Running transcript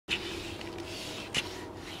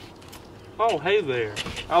Oh, hey there.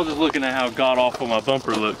 I was just looking at how god-awful my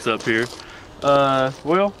bumper looks up here.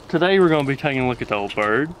 Well, today we're going to be taking a look at the old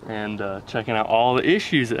bird and checking out all the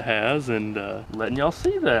issues it has and letting y'all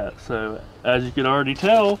see that. So, as you can already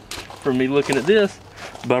tell from me looking at this,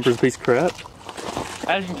 the bumper's a piece of crap.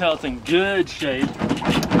 As you can tell, it's in good shape.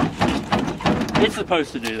 It's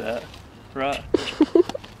supposed to do that, right?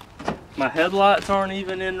 My headlights aren't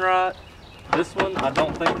even in right. This one I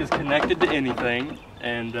don't think is connected to anything,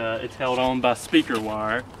 and it's held on by speaker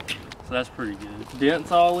wire, so that's pretty good.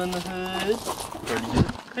 Dents all in the hood, pretty good.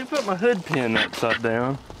 They put my hood pin upside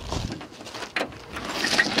down.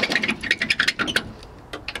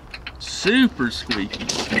 Super squeaky.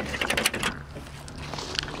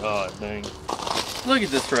 God dang. Look at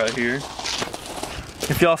this right here.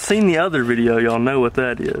 If y'all seen the other video, y'all know what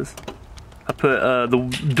that is. I put the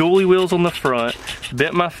dually wheels on the front,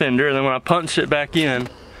 bent my fender, and then when I punched it back in,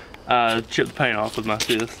 I chipped the paint off with my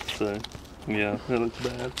fist. So, yeah, it looks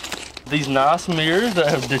bad. These nice mirrors that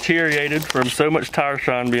have deteriorated from so much tire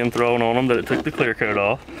shine being thrown on them that it took the clear coat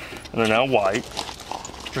off, and they're now white.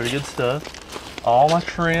 Pretty good stuff. All my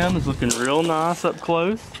trim is looking real nice up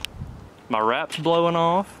close. My wrap's blowing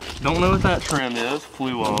off. Don't know what that trim is,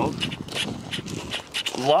 flew off.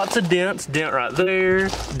 Lots of dents, dent right there,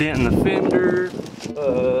 dent in the fender.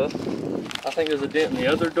 I think there's a dent in the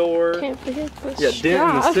other door. Can't forget this. Yeah, dent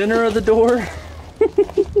in the center of the door.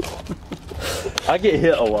 I get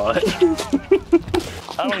hit a lot.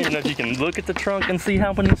 I don't even know if you can look at the trunk and see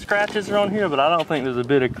how many scratches are on here, but I don't think there's a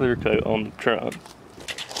bit of clear coat on the trunk.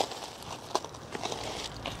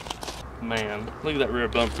 Man, look at that rear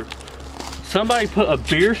bumper. Somebody put a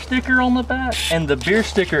beer sticker on the back, and the beer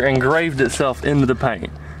sticker engraved itself into the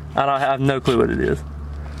paint. I have no clue what it is.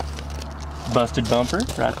 Busted bumper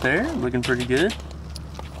right there, looking pretty good.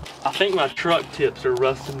 I think my truck tips are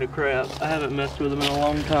rusting to crap. I haven't messed with them in a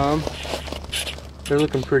long time. They're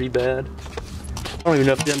looking pretty bad. I don't even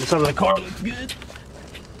know if the underside of the car looks good.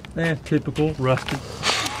 Eh, typical, rusted.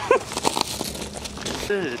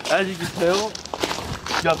 As you can tell,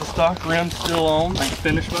 got the stock rim still on. I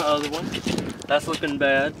finished my other one. That's looking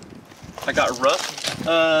bad. I got rust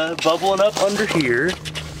bubbling up under here.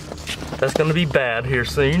 That's gonna be bad here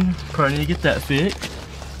soon. Probably need to get that fixed.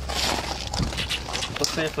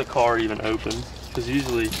 Let's see if the car even opens, because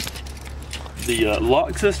usually the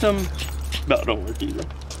lock system about don't work either.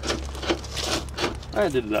 I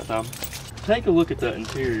did it that time. Take a look at that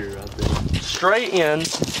interior right there. Straight in,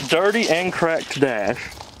 dirty and cracked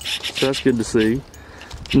dash. So that's good to see.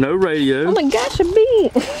 No radio. Oh my gosh, a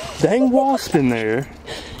bee! Dang wasp in there.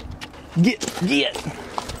 Get!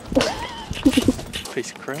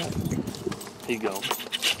 Piece of crap. Here you go.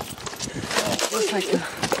 Let's take a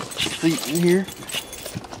seat in here.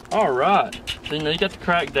 Alright. So you know you got the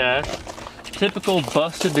cracked dash. Typical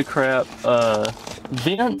busted to crap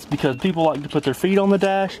vents, because people like to put their feet on the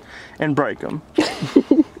dash and break them.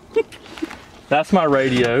 That's my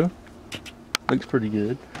radio. Looks pretty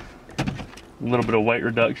good. A little bit of weight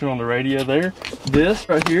reduction on the radio there. This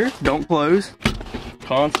right here, don't close.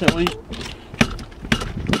 Constantly.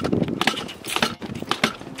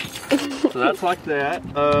 So that's like that.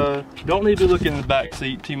 Don't need to look in the back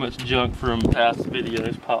seat. Too much junk from past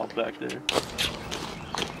videos piled back there.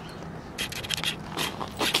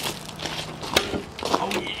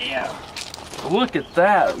 Oh yeah. Look at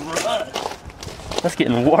that rust. That's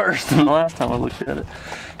getting worse than the last time I looked at it.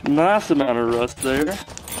 Nice amount of rust there.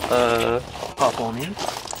 Pop on in.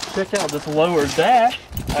 Check out this lower dash.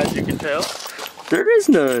 As you can tell, there is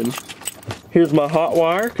none. Here's my hot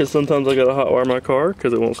wire, because sometimes I gotta hot wire my car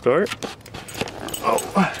because it won't start. Oh,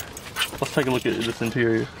 let's take a look at this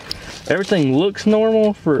interior. Everything looks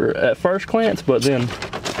normal at first glance, but then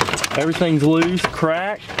everything's loose,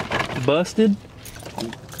 cracked, busted.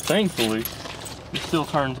 Thankfully, it still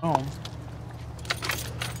turns on.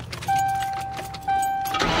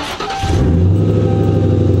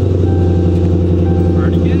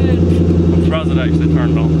 It actually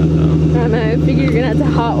turned on that time. I know, I figure you're gonna have to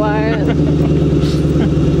hot wire it.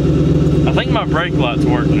 I think my brake lights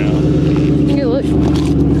work now. Here, look.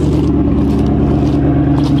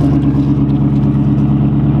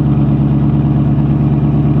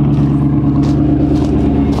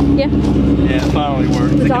 Yeah. Yeah, it finally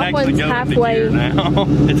works. The it top can actually one's go halfway. into gear now.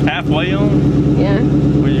 It's halfway on? Yeah.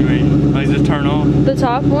 What do you mean? Like, just turn on? The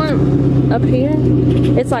top one up here,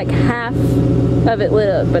 it's like half of it lit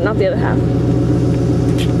up, but not the other half.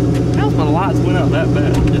 How's my lights went out that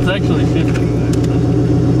bad? It's actually shifting though.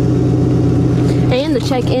 And the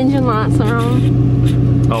check engine lights are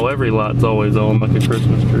on. Oh, every light's always on like a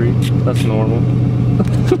Christmas tree. That's normal.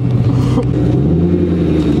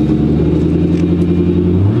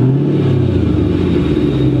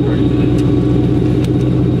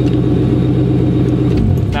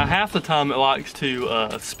 time it likes to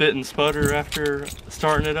spit and sputter after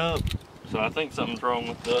starting it up. So I think something's wrong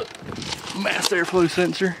with the mass airflow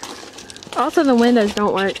sensor. Also, the windows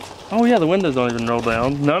don't work. Oh yeah, the windows don't even roll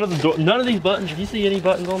down. None of these buttons. If you see any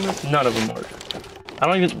buttons on this, none of them work.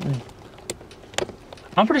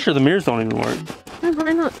 I'm pretty sure the mirrors don't even work. No,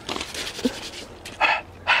 why not?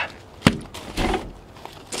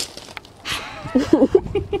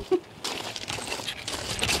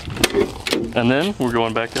 And then we're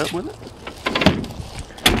going back up with it.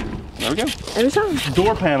 There we go. Every time.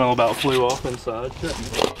 Door panel about flew off inside.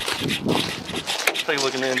 Take a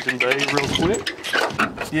look in the engine bay real quick.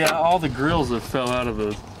 Yeah, all the grills have fell out of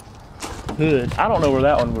the hood. I don't know where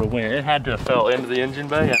that one would have went. It had to have fell into the engine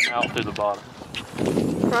bay and out through the bottom.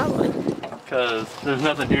 Probably. Because there's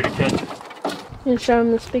nothing here to catch it. You show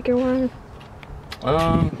them the speaker wire?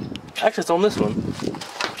 Actually it's on this one.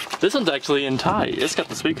 This one's actually in tight. It's got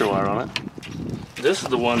the speaker wire on it. This is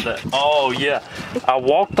the one that, oh yeah. I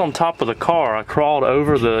walked on top of the car. I crawled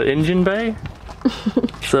over the engine bay.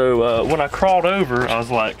 So when I crawled over, I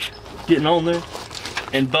was like getting on there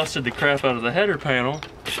and busted the crap out of the header panel.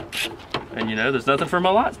 And you know, there's nothing for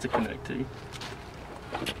my lights to connect to.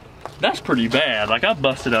 That's pretty bad. Like I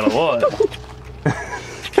busted out a lot.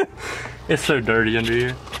 It's so dirty under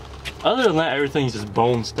here. Other than that, everything's just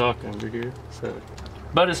bone stuck under here. So,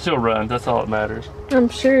 but it still runs. That's all that matters. I'm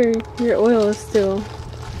sure your oil is still.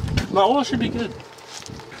 My oil should be good.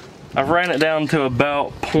 I've ran it down to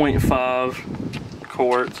about 0.5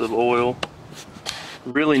 quarts of oil.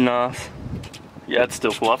 Really nice. Yeah, it's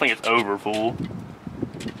still full. I think it's over full,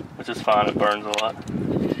 which is fine. It burns a lot.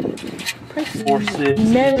 4, 6.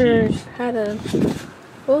 Never had a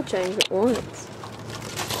oil change at once.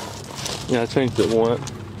 Yeah, I changed it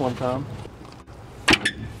one time.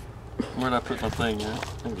 Where'd I put my thing at?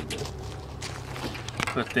 There we go.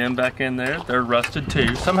 Put them back in there. They're rusted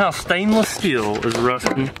too. Somehow stainless steel is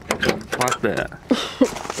rusting like that.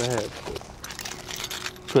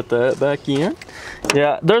 Put that back in.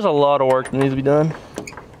 Yeah, there's a lot of work that needs to be done.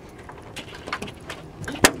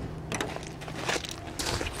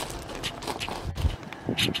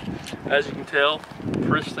 As you can tell,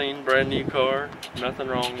 pristine, brand new car. Nothing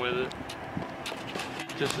wrong with it.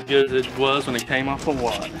 Just as good as it was when it came off the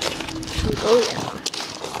lot. Oh yeah.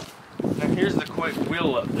 Now here's the quick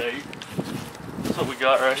wheel update. That's what we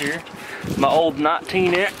got right here. My old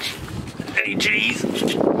 19-inch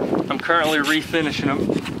AGs. I'm currently refinishing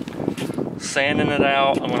them. Sanding it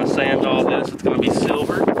out. I'm going to sand all this. It's going to be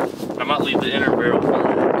silver. I might leave the inner barrel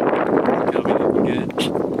fine. It'll be looking good.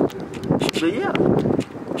 But yeah,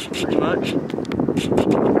 pretty much.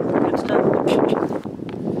 Good stuff.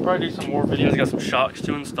 Probably do some more videos. Got some shocks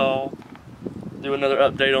to install. Do another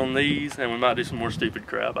update on these, and we might do some more stupid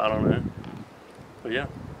crap. I don't know. But yeah.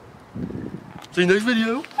 See you next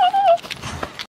video.